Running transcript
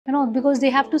because they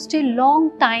have to stay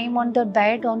long time on their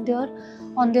bed, on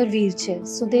their wheelchairs.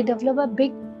 So they develop a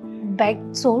big back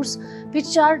sores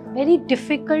which are very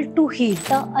difficult to heal.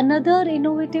 The another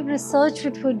innovative research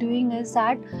which we're doing is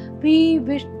that we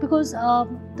wish, because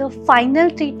the final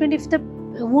treatment, if the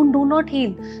wound do not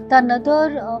heal, the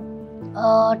another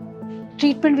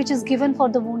treatment which is given for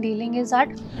the wound healing is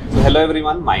that. So hello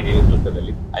everyone, my name is Dr.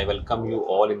 Lalit. I welcome you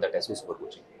all in the Testbook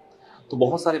SuperCoaching. तो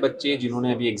बहुत सारे बच्चे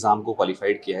जिन्होंने अभी exam को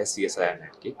qualified किया है CSIR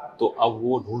net के, तो अब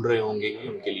वो ढूंढ रहे होंगे कि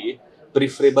उनके लिए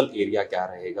प्रिफरेबल एरिया क्या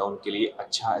रहेगा, उनके लिए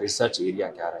अच्छा रिसर्च एरिया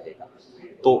क्या रहेगा।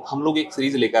 तो हम लोग एक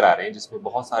सीरीज लेकर आ रहे हैं जिसमें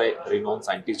बहुत सारे रिनोन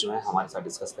साइंटिस्ट जो हैं हमारे साथ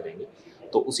डिस्कस करेंगे।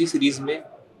 तो उसी सीरीज में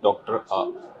डॉक्टर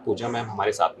पूजा मैम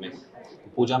हमारे साथ में हैं।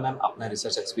 पूजा मैम अपना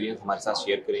रिसर्च एक्सपीरियंस हमारे साथ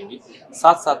शेयर करेंगी।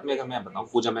 साथ साथ में अगर मैं बताऊं,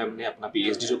 पूजा मैम ने अपना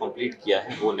PhD जो कंप्लीट किया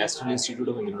है वो नेशनल इंस्टीट्यूट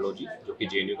ऑफ इम्यूनोलॉजी जो कि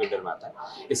JNU के अंडर में आता है।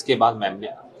 इसके बाद मैम ने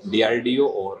DRDO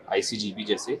और ICGP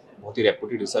जैसे बहुत ही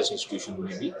रेप्यूटेड रिसर्च इंस्टीट्यूशन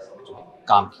में भी जो है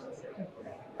काम किया।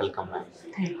 Welcome ma'am.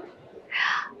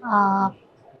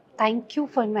 Thank you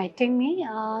for inviting me.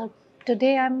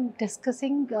 Today I'm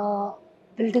discussing,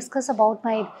 we'll discuss about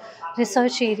my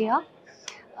research area.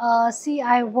 See,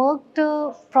 I worked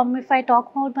if I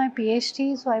talk about my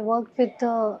PhD, so I worked with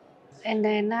in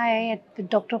the NII with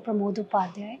Dr. Pramod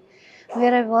Upadhyay,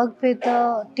 where I worked with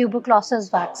the tuberculosis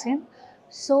vaccine.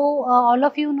 So all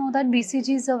of you know that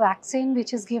BCG is a vaccine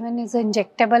which is given as an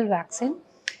injectable vaccine.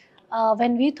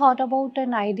 When we thought about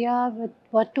an idea with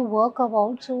what to work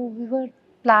about, so we were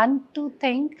planned to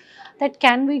think that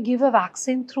can we give a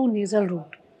vaccine through nasal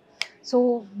route. So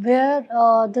where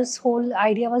this whole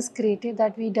idea was created,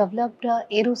 that we developed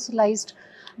aerosolized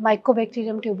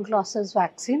Mycobacterium tuberculosis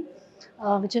vaccine,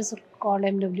 which is called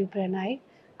MW-PRNI.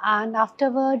 And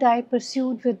afterward, I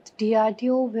pursued with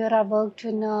DRDO, where I worked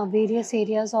in various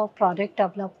areas of product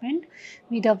development.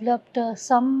 We developed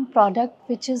some product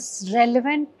which is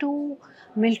relevant to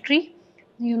military.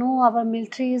 You know, our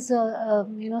military is,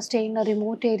 stay in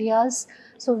remote areas.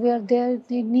 So where they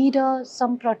need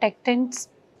some protectants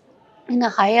in a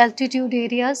high altitude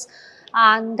areas,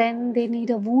 and then they need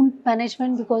a wound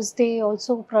management because they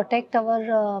also protect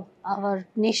our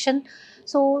nation.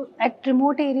 So at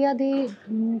remote area they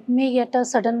may get a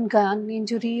sudden gun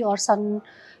injury or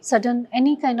sudden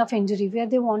any kind of injury where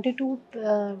they wanted to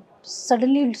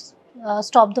suddenly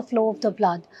stop the flow of the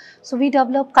blood. So we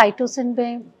developed chitosan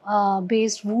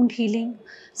based wound healing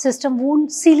system,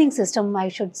 wound sealing system I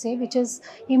should say, which is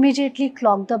immediately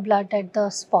clog the blood at the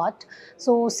spot,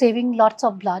 so saving lots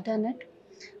of blood in it.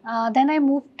 Then I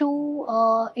moved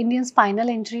to Indian Spinal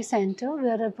Injury Center,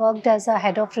 where I worked as a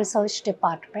head of research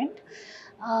department.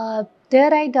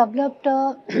 There I developed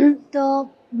the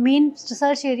main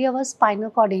research area was spinal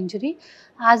cord injury.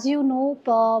 As you know,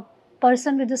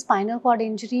 person with a spinal cord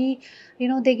injury,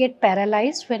 they get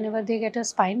paralyzed whenever they get a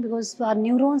spine because our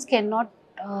neurons cannot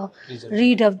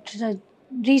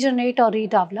regenerate or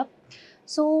redevelop.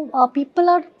 So people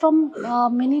are from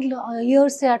many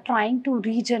years they are trying to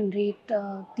regenerate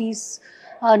these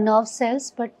nerve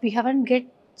cells, but we haven't get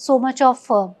so much of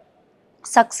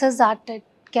success that it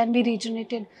can be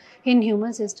regenerated in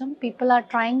human system. People are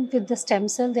trying with the stem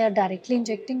cell, they are directly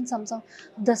injecting some of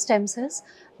the stem cells,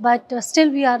 but still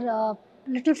we are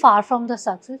little far from the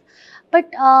success.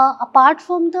 But apart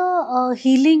from the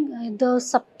healing the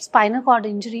spinal cord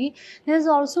injury, there is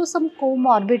also some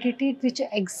comorbidity which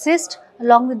exists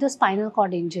along with the spinal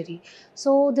cord injury.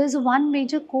 So there is one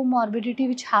major comorbidity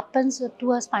which happens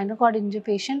to a spinal cord injury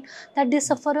patient, that they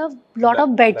suffer a lot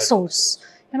of bed sores.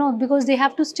 Because they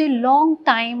have to stay long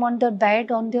time on their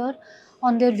bed, on their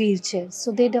wheelchairs.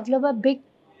 So they develop a big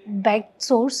bed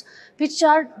sores which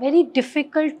are very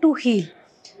difficult to heal.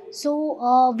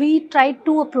 So we tried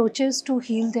two approaches to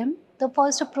heal them. The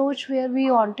first approach, where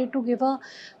we wanted to give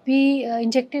we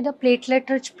injected a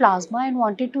platelet-rich plasma and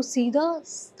wanted to see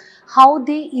how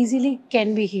they easily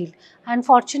can be healed. And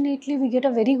fortunately, we get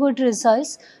a very good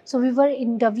results. So we were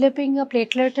developing a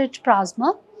platelet-rich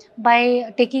plasma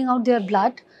by taking out their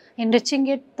blood, enriching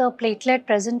it the platelet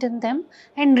present in them,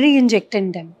 and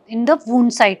re-injecting them in the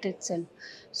wound site itself.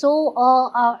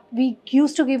 So we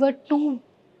used to give 2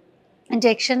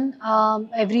 injection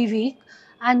every week,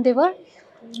 and they were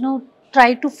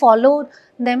try to follow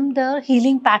them the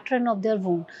healing pattern of their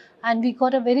wound, and we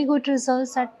got a very good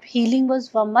results that healing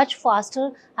was much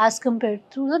faster as compared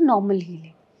to the normal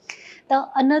healing. The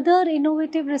another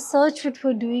innovative research which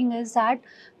we're doing is that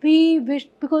we wish,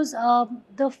 because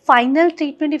the final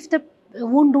treatment, if the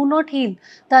wound do not heal,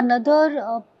 the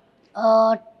another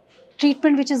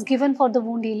treatment which is given for the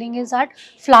wound healing is that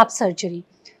flap surgery.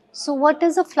 So what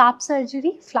is a flap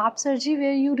surgery? Flap surgery,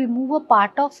 where you remove a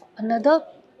part of another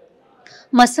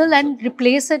muscle and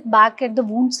replace it back at the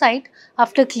wound site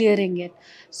after clearing it.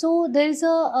 So there is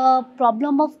a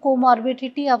problem of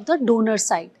comorbidity of the donor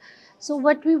side. So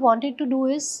what we wanted to do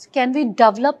is, can we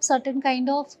develop certain kind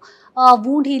of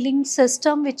wound healing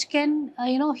system which can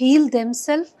heal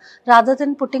themselves rather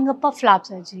than putting up a flap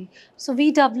surgery. So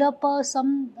we develop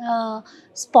some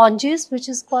sponges which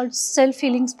is called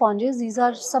self-healing sponges. These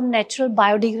are some natural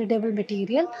biodegradable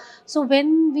material. So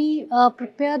when we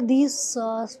prepare these,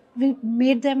 we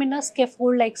made them in a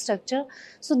scaffold like structure.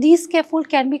 So these scaffold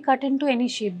can be cut into any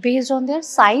shape based on their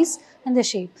size and the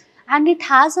shape. And it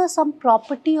has some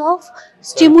property of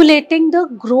stimulating the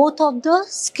growth of the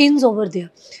skins over there.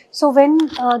 So when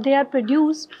they are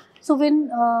produced, so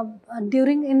when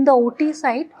during in the OT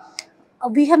side,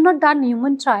 we have not done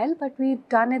human trial, but we've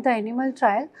done the animal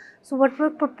trial. So what we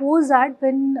propose that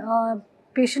when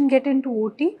patient get into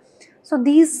OT, so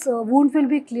these wound will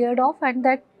be cleared off and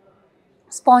that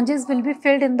sponges will be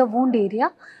filled in the wound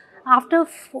area. After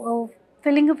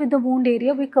filling up with the wound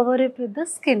area, we cover it with the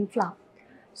skin flap.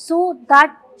 So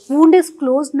that wound is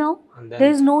closed now. There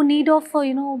is no need of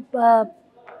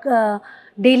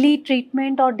daily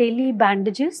treatment or daily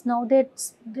bandages. Now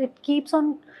that it keeps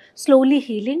on slowly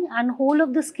healing and whole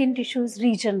of the skin tissue is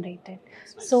regenerated.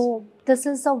 Nice. So this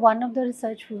is one of the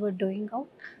research we were doing out.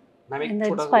 Ma'am एक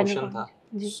छोटा सा question था,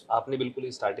 आपने बिल्कुल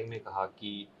starting में कहा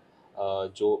कि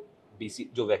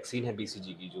जो वैक्सीन है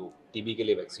बीसीजी की, जो टीबी के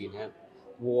लिए वैक्सीन है,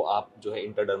 वो आप जो है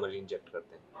इंट्राडर्मली इंजेक्ट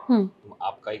करते हैं। तो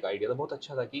आपका एक आइडिया था, बहुत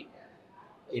अच्छा था कि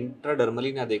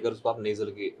इंट्राडर्मली ना देकर उसको आप नेजल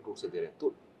के रूट से दे रहे हैं।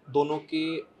 तो दोनों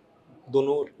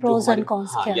प्रोज एंड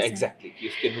कॉन्स क्या हैं? एग्जैक्टली कि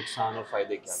उसके नुकसान और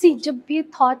फायदे क्या हैं? जब ये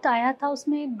थॉट आया था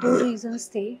उसमें दो रीजंस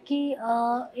थे कि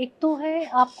एक तो है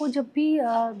आपको जब भी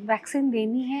वैक्सीन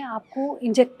देनी है आपको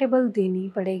इंजेक्टेबल देनी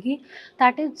पड़ेगी,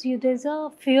 that is there is a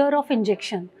fear of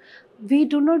injection. We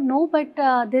do not know, but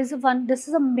this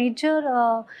is a major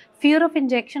fear of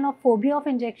injection or phobia of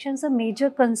injection is a major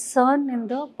concern in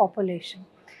the population.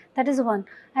 That is one.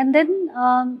 And then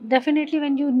definitely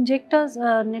when you inject a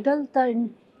needle,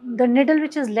 the needle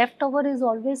which is left over is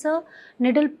always a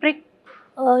needle prick.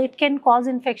 It can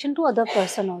cause infection to other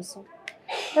person also.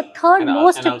 The third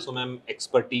most and also ma'am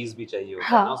expertise भी चाहिए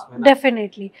होता है ना उसमें ना?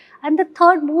 Definitely. And the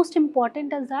third most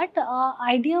important is that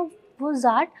idea was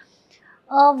that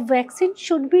vaccine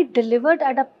should be delivered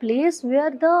at a place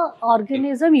where the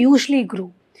organism usually grew.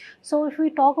 So if we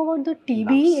talk about the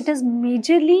TB, it is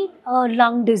majorly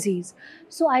lung disease.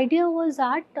 So idea was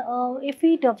that if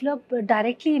we develop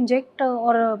directly inject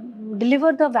or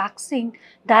deliver the vaccine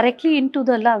directly into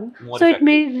the lung, so it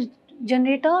may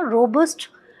generate a robust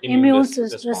immune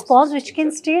response which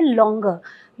can stay longer.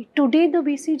 Today the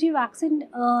BCG vaccine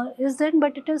is then,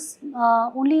 but it is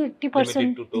only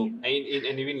 80%.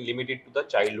 And even limited to the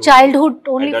childhood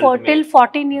only for till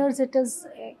 14 years it is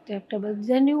acceptable.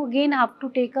 Then you again have to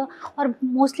take or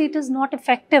mostly it is not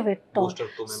effective at all.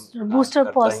 Booster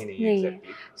nahi.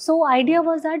 So idea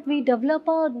was that we develop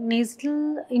a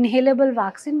nasal inhalable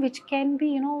vaccine which can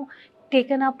be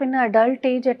taken up in adult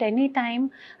age at any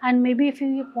time, and maybe if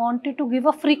you wanted to give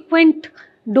a frequent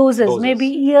doses, maybe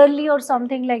yearly or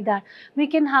something like that, we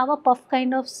can have a puff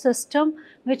kind of system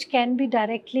which can be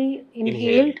directly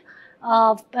inhaled.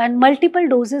 And multiple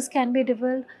doses can be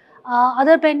developed.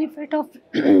 Other benefit of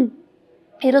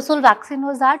aerosol vaccine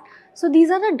was that, so these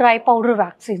are the dry powder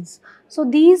vaccines. So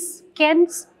these can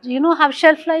have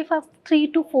shelf life of 3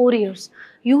 to 4 years.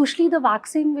 Usually the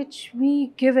vaccine which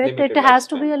we give it, it has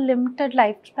to be a limited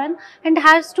lifespan and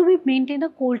has to be maintained a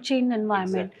cold chain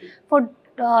environment. For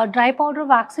dry powder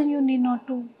vaccine you need not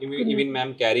to even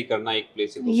ma'am carry करना एक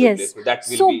place से दूसरे place में, that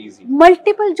will be easy.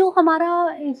 Multiple जो हमारा,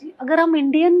 अगर हम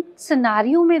Indian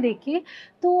scenario में देखें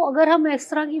तो अगर हम इस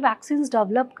तरह की वैक्सीन्स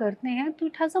डेवलप करते हैं तो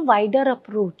it has a wider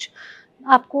approach.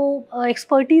 आपको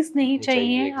एक्सपर्टीज नहीं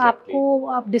चाहिए, आपको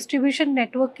आप डिस्ट्रीब्यूशन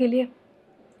नेटवर्क के लिए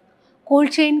कोल्ड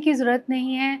चेन की ज़रूरत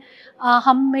नहीं है.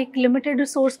 हम एक लिमिटेड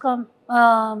रिसोर्स का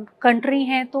कंट्री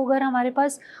हैं, तो अगर हमारे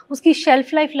पास उसकी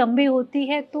शेल्फ लाइफ लंबी होती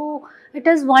है तो it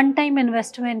is one time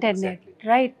investment in it,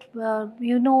 right.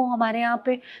 हमारे यहाँ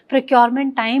पे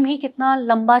प्रोक्योरमेंट टाइम ही कितना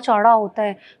लंबा चौड़ा होता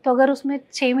है. तो अगर उसमें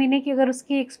 6 महीने की अगर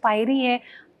उसकी एक्सपायरी है,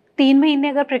 3 महीने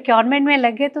अगर प्रोक्योरमेंट में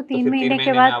लगे तो 3 महीने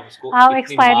के बाद आप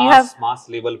expire you have mass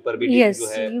level पर भी जो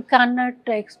है you can not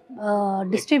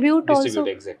distribute also,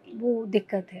 वो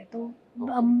दिक्कत है. तो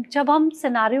जब हम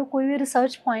सिनेरियो कोई भी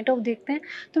रिसर्च पॉइंट ऑफ देखते हैं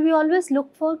तो वी ऑलवेज लुक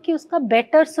फॉर कि उसका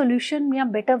बेटर सोल्यूशन या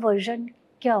बेटर वर्जन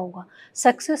क्या होगा.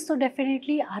 सक्सेस तो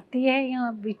डेफिनेटली आती है, या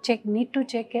we need to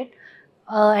check it.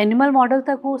 Animal model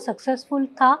तक वो सक्सेसफुल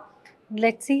था,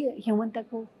 लेट्स सी ह्यूमन तक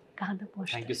वो कहाँ तक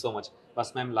पहुँचता थैंक है। You so much.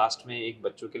 बस मैम लास्ट में एक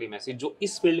बच्चों के लिए मैसेज जो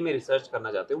इस फील्ड में रिसर्च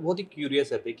करना चाहते हैं, बहुत ही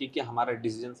क्यूरियस रहते हैं कि क्या हमारा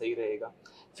डिसीजन सही रहेगा,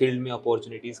 फील्ड में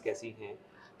अपॉर्चुनिटीज़ कैसी हैं,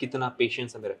 कितना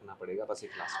पेशेंस हमें रखना पड़ेगा। बस एक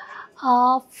लास्ट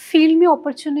क्वेश्चन। फील्ड में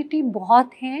अपॉर्चुनिटी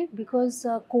बहुत हैं, बिकॉज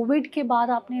कोविड के बाद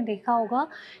आपने देखा होगा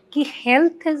कि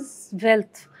health is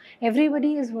wealth,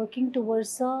 everybody is working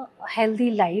towards a healthy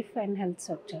life and health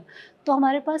structure. तो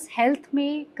हमारे पास हेल्थ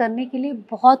में करने के लिए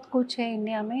बहुत कुछ है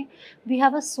इंडिया में। We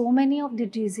have a so many of the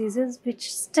diseases which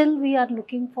still we are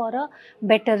looking for a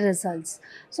better results.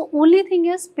 So only thing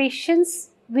is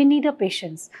patience, we need a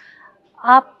patience.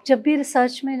 आप जब भी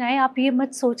रिसर्च में जाएँ, आप ये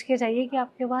मत सोच के जाइए कि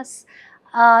आपके पास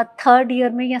थर्ड ईयर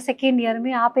में या सेकेंड ईयर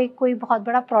में आप एक कोई बहुत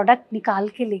बड़ा प्रोडक्ट निकाल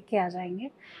के लेके आ जाएंगे।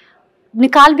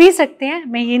 निकाल भी सकते हैं,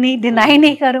 मैं ये नहीं डिनाई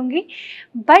नहीं करूँगी,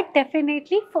 but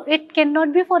definitely it can not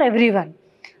be for everyone.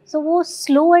 सो वो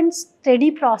स्लो एंड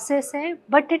स्टेडी प्रोसेस है,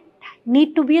 but it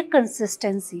need to be a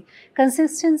consistency.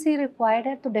 Consistency required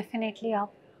है, तो डेफिनेटली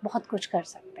आप बहुत कुछ कर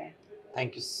सकते हैं।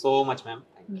 Thank you so much ma'am.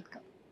 Welcome.